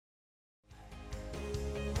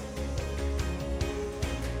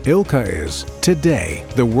ILCA is, today,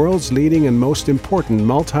 the world's leading and most important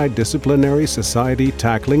multidisciplinary society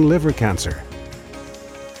tackling liver cancer.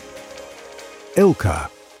 ILCA.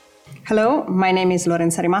 Hello, my name is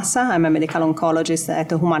Lorenza Rimassa. I'm a medical oncologist at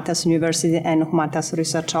the Humanitas University and Humanitas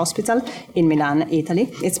Research Hospital in Milan, Italy.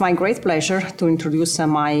 It's my great pleasure to introduce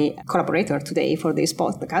my collaborator today for this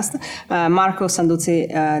podcast, Marco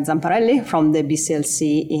Sanduzzi Zamparelli from the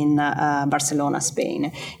BCLC in Barcelona,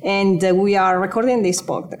 Spain. And we are recording this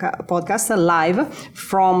podcast live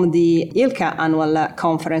from the ILCA Annual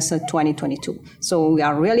Conference 2022. So we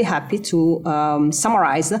are really happy to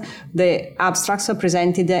summarize the abstracts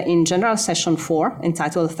presented in General Session 4,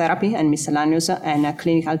 entitled Therapy and Miscellaneous and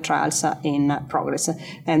Clinical Trials in Progress.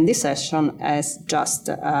 And this session has just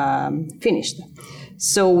finished.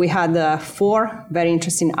 So we had 4 very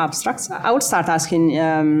interesting abstracts. I would start asking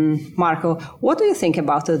Marco, what do you think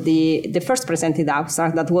about the first presented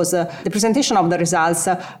abstract that was the presentation of the results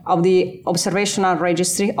of the observational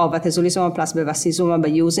registry of atezolizumab plus bevacizumab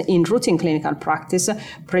use in routine clinical practice,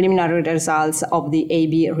 preliminary results of the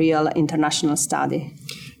AB Real International Study?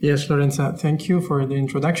 Yes, Lorenza, thank you for the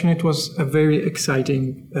introduction. It was a very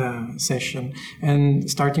exciting session. And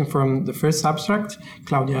starting from the first abstract,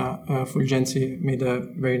 Claudia Fulgenzi made a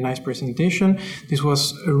very nice presentation. This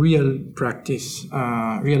was a real practice,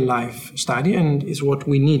 real-life study, and is what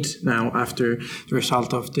we need now after the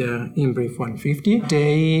result of the INBRIEF 150.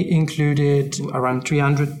 They included around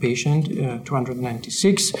 300 patients,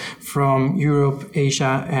 296 from Europe,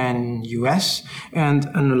 Asia, and US, and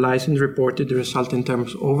analyzed and reported the result in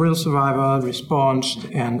terms of overall survival, response,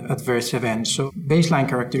 and adverse events. So baseline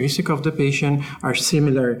characteristics of the patient are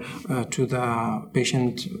similar to the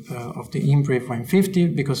patient of the INBRIEF 150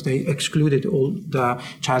 because they excluded all the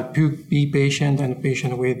child B patient and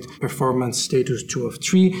patient with performance status 2 of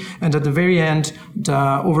 3. And at the very end,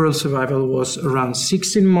 the overall survival was around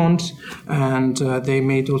 16 months, and they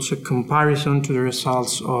made also a comparison to the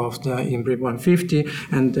results of the INBRIEF 150,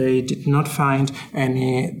 and they did not find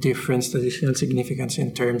any difference, statistical significance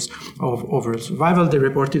in terms of overall survival. They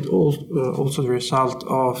reported also the result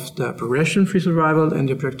of the progression-free survival and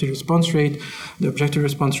the objective response rate. The objective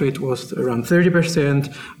response rate was around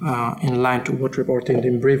 30%, in line to what reported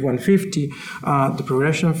in INBRIEF 150. The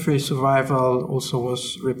progression-free survival also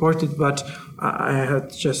was reported, but I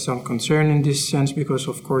had just some concern in this sense because,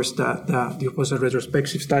 of course, it was a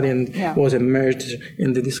retrospective study and was emerged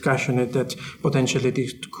in the discussion that potentially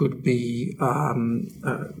this could be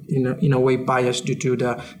in a way biased due to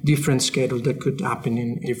the different schedule that could happen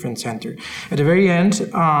in different centers. At the very end,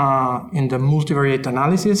 in the multivariate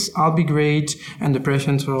analysis, ALBI grade and the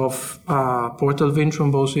presence of portal vein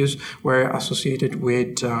thrombosis were associated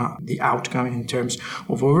with the outcome in terms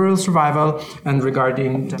of overall survival. And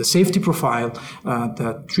regarding the safety profile,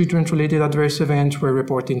 the treatment-related adverse events were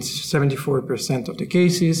reported in 74% of the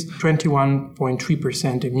cases,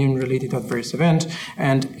 21.3% immune-related adverse event,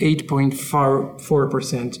 and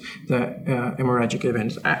 8.4% the hemorrhagic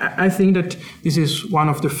events. I think that this is one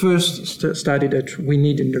of the first study that we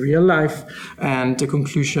need in the real life, and the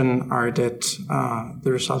conclusion are that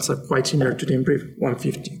the results are quite similar to the INBRIEF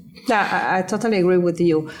 150. Yeah, I totally agree with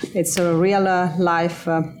you. It's a real life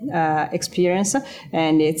experience,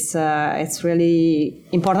 and it's really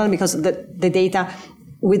important because the data,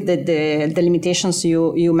 with the limitations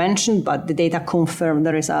you mentioned, but the data confirm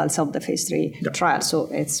the results of the phase 3 trial, so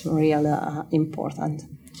it's really important.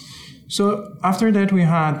 So after that, we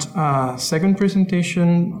had a second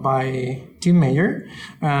presentation by Tim Mayer,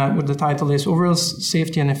 with the title is Overall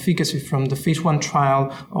Safety and Efficacy from the phase 1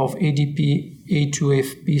 trial of ADP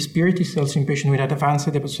A2FP spirit T cells in patients with advanced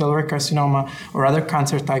hepatocellular carcinoma or other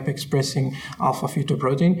cancer type expressing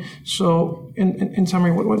alpha-fetoprotein. So, in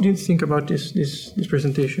summary, what do you think about this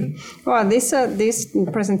presentation? Well, this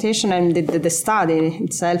presentation and the study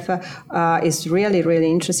itself is really, really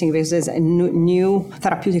interesting because there's a new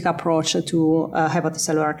therapeutic approach to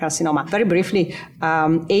hepatocellular carcinoma. Very briefly,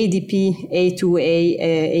 ADP A2A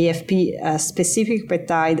AFP specific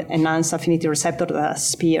peptide enhanced affinity receptor,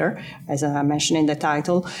 SPEAR, as I mentioned in the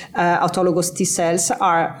title, autologous T cells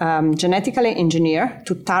are genetically engineered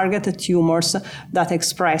to target tumors that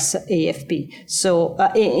express AFP. So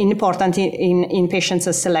important in patients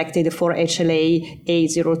selected for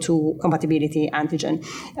HLA-A02 compatibility antigen,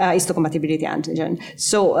 histocompatibility antigen.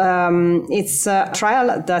 So it's a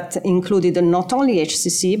trial that included not only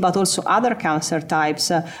HCC but also other cancer types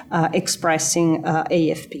expressing expressing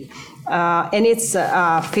AFP. And it's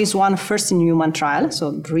a phase 1 first in human trial,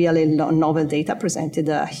 so really novel data presented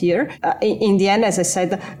here. In the end, as I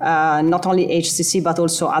said, not only HCC, but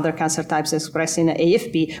also other cancer types expressing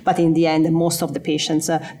AFP, but in the end, most of the patients,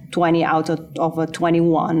 20 out of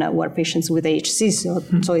 21 were patients with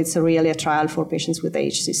HCC, so it's really a trial for patients with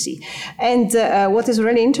HCC. And what is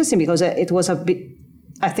really interesting, because it was a bit,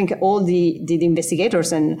 I think all the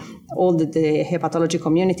investigators and all the hepatology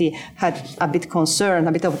community had a bit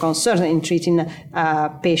of concern in treating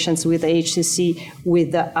patients with HCC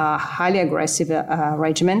with a highly aggressive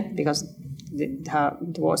regimen, because there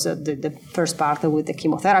was the first part with the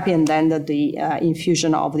chemotherapy and then the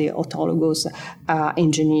infusion of the autologous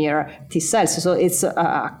engineered T cells. So it's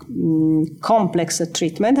a complex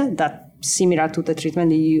treatment that similar to the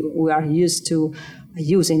treatment we are used to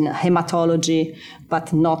use in hematology,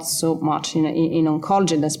 but not so much in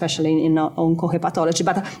oncology, and especially in oncohepatology.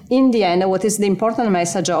 But in the end, what is the important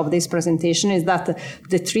message of this presentation is that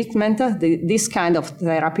the treatment, this kind of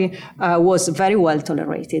therapy, was very well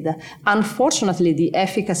tolerated. Unfortunately, the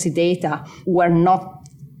efficacy data were not.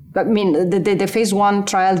 I mean, the phase 1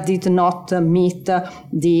 trial did not meet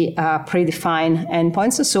the predefined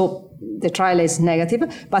endpoints, so the trial is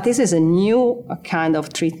negative, but this is a new kind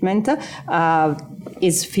of treatment,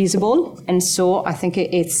 is feasible, and so I think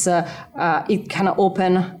it can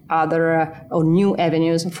open other or new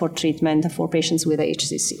avenues for treatment for patients with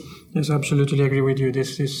HCC. Yes, I absolutely agree with you.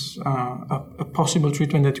 This is a possible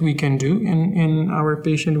treatment that we can do in our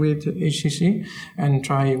patient with HCC and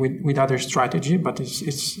try with other strategy, but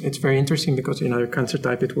it's very interesting because in other cancer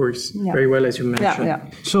type it works very well, as you mentioned. Yeah.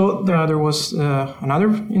 So there was another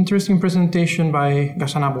interesting presentation by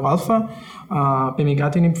Ghassan Abu Alfa,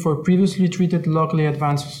 pemigatinib for previously treated locally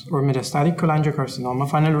advanced or metastatic cholangiocarcinoma,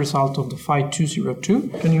 final result of the Fight 202.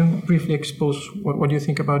 Can you briefly expose what do you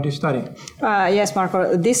think about this study? Yes,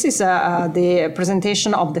 Marco. This is the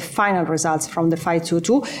presentation of the final results from the Fight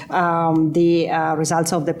 202. The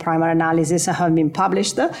results of the primary analysis have been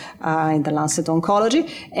published in the Lancet Oncology,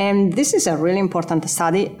 and this is a really important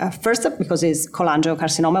study. First, because it's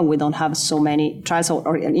cholangiocarcinoma, we don't have so many trials,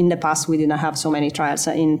 or in the past we didn't have so many trials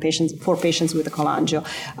for patients with cholangio.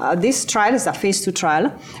 This trial is a phase 2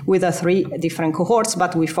 trial with 3 different cohorts,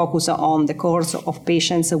 but we focus on the cohorts of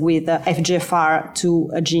patients with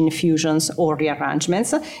FGFR2 gene fusions or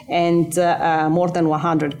rearrangements, and more than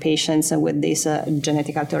 100 patients with these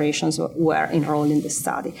genetic alterations were enrolled in the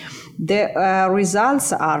study. The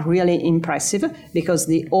results are really impressive because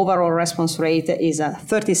the overall response rate is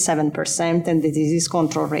 37% and the disease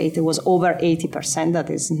control rate was over 80%. That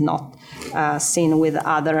is not seen with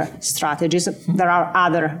other strategies. There are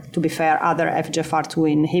other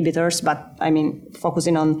FGFR2 inhibitors, but I mean,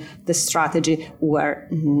 focusing on the strategy where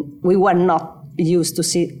we were not used to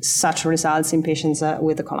see such results in patients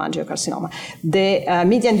with cholangiocarcinoma. The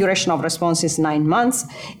median duration of response is 9 months,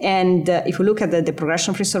 and if we look at the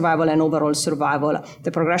progression-free survival and overall survival,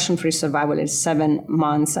 the progression-free survival is 7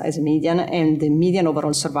 months as a median, and the median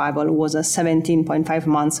overall survival was 17.5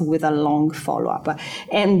 months with a long follow-up.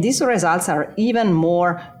 And these results are even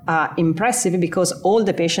more impressive because all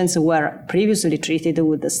the patients were previously treated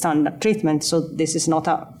with the standard treatment, so this is not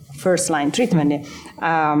a first-line treatment.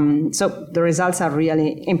 So the results are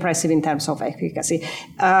really impressive in terms of efficacy.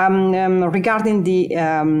 Regarding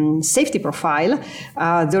the safety profile,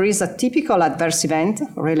 there is a typical adverse event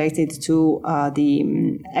related to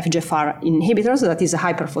the FGFR inhibitors, that is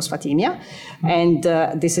hyperphosphatemia. And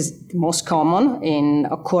this is most common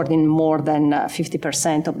occurred in more than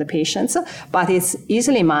 50% of the patients, but it's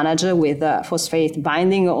easily managed with phosphate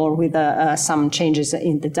binding or with some changes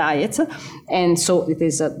in the diet. And so it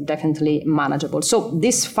is definitely manageable. So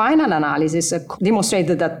this final analysis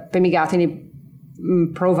demonstrated that pemigatinib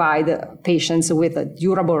provide patients with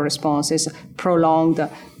durable responses, prolonged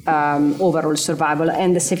overall survival,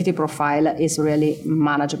 and the safety profile is really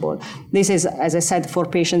manageable. This is, as I said, for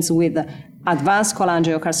patients with advanced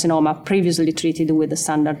cholangiocarcinoma previously treated with the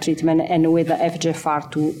standard treatment and with the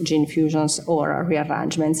FGFR2 gene fusions or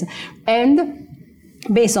rearrangements. And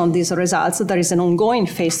based on these results, there is an ongoing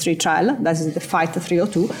phase 3 trial, that is the Fight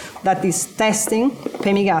 302, that is testing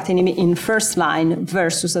pemigatinib in first line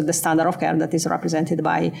versus the standard of care that is represented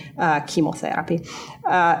by chemotherapy.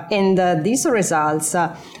 And these results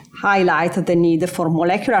highlight the need for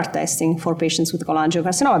molecular testing for patients with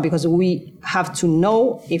cholangiocarcinoma, because we have to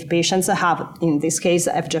know if patients have, in this case,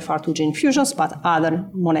 FGFR2 gene fusions, but other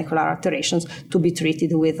molecular alterations to be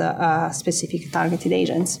treated with specific targeted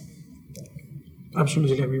agents.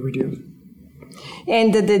 Absolutely agree with you.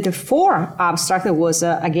 And the fourth abstract was,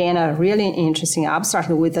 again, a really interesting abstract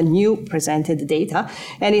with a new presented data,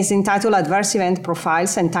 and is entitled Adverse Event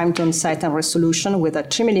Profiles and Time to Onset and Resolution with a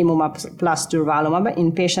tremelimumab plus durvalumab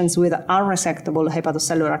in patients with unresectable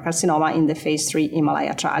hepatocellular carcinoma in the phase 3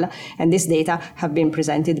 HIMALAYA trial. And this data have been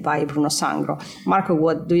presented by Bruno Sangro. Marco,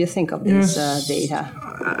 what do you think of this data?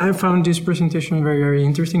 I found this presentation very, very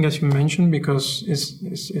interesting, as you mentioned, because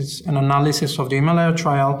it's an analysis of the HIMALAYA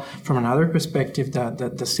trial from another perspective,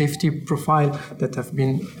 that the safety profile that have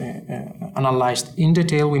been analyzed in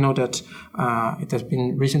detail. We know that it has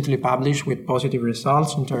been recently published with positive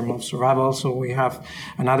results in terms of survival. So we have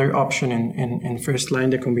another option in first line,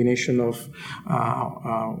 the combination of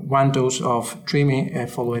one dose of treme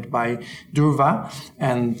followed by durva,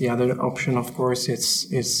 and the other option, of course,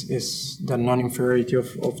 is the non-inferiority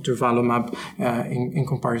of durvalumab in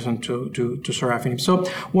comparison to sorafenib. So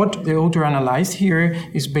what the author analyzed here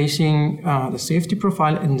is basing the safety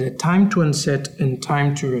profile and the time to onset and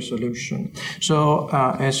time to resolution. So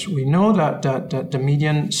as we know that the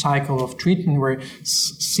median cycle of treatment were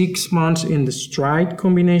 6 months in the STRIDE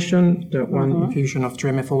combination, the one infusion of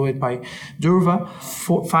treme followed by durva,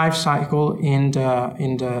 5 cycle in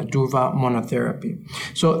the durva monotherapy.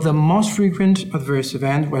 So the most frequent adverse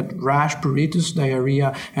event were rash, pruritus,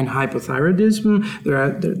 diarrhea, and hypothyroidism.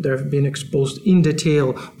 There have been exposed in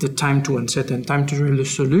detail the time to onset and time to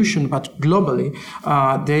resolution, but globally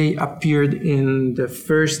they appeared in the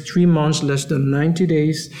first 3 months, less than 90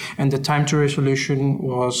 days, and the time to resolution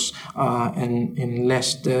was in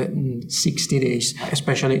less than 60 days,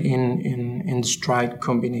 especially in STRIDE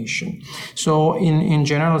combination. So in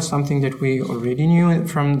general, something that we already knew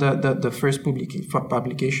from the first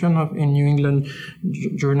publication in New England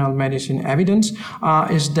Journal of Medicine Evidence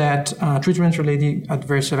is that treatment-related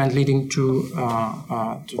adverse event leading to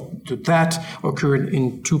that occurred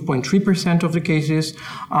in 2.3% of the cases,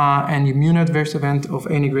 and immune adverse event of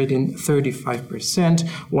any grade in 35%,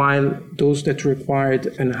 while those that required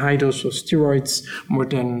a high dose of steroids, more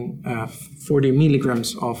than 40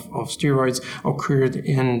 milligrams of steroids, occurred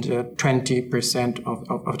in 20%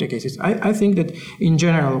 of the cases. I think that in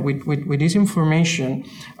general, with this information,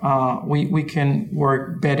 we can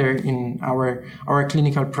work better in our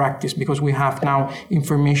clinical practice, because we have now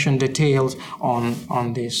information details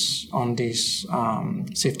on this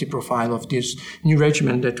safety profile of this new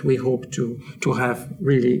regimen that we hope to have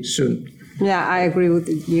really soon. Yeah, I agree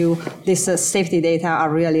with you. These safety data are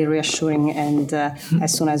really reassuring, and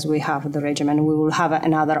as soon as we have the regimen, we will have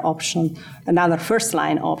another option, another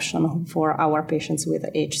first-line option for our patients with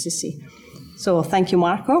HCC. So thank you,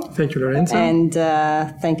 Marco. Thank you, Lorenza. And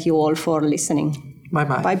thank you all for listening.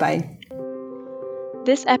 Bye-bye. Bye-bye.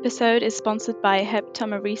 This episode is sponsored by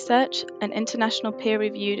Hepatoma Research, an international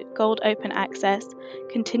peer-reviewed, gold open access,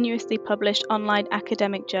 continuously published online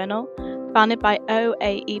academic journal founded by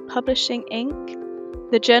OAE Publishing,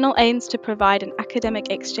 Inc. The journal aims to provide an academic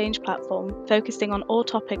exchange platform focusing on all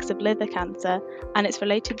topics of liver cancer and its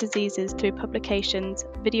related diseases through publications,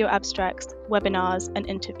 video abstracts, webinars, and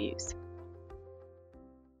interviews.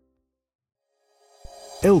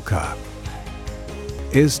 ILCA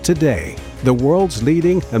is today the world's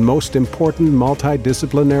leading and most important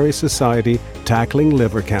multidisciplinary society tackling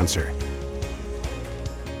liver cancer.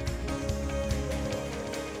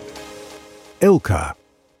 ILCA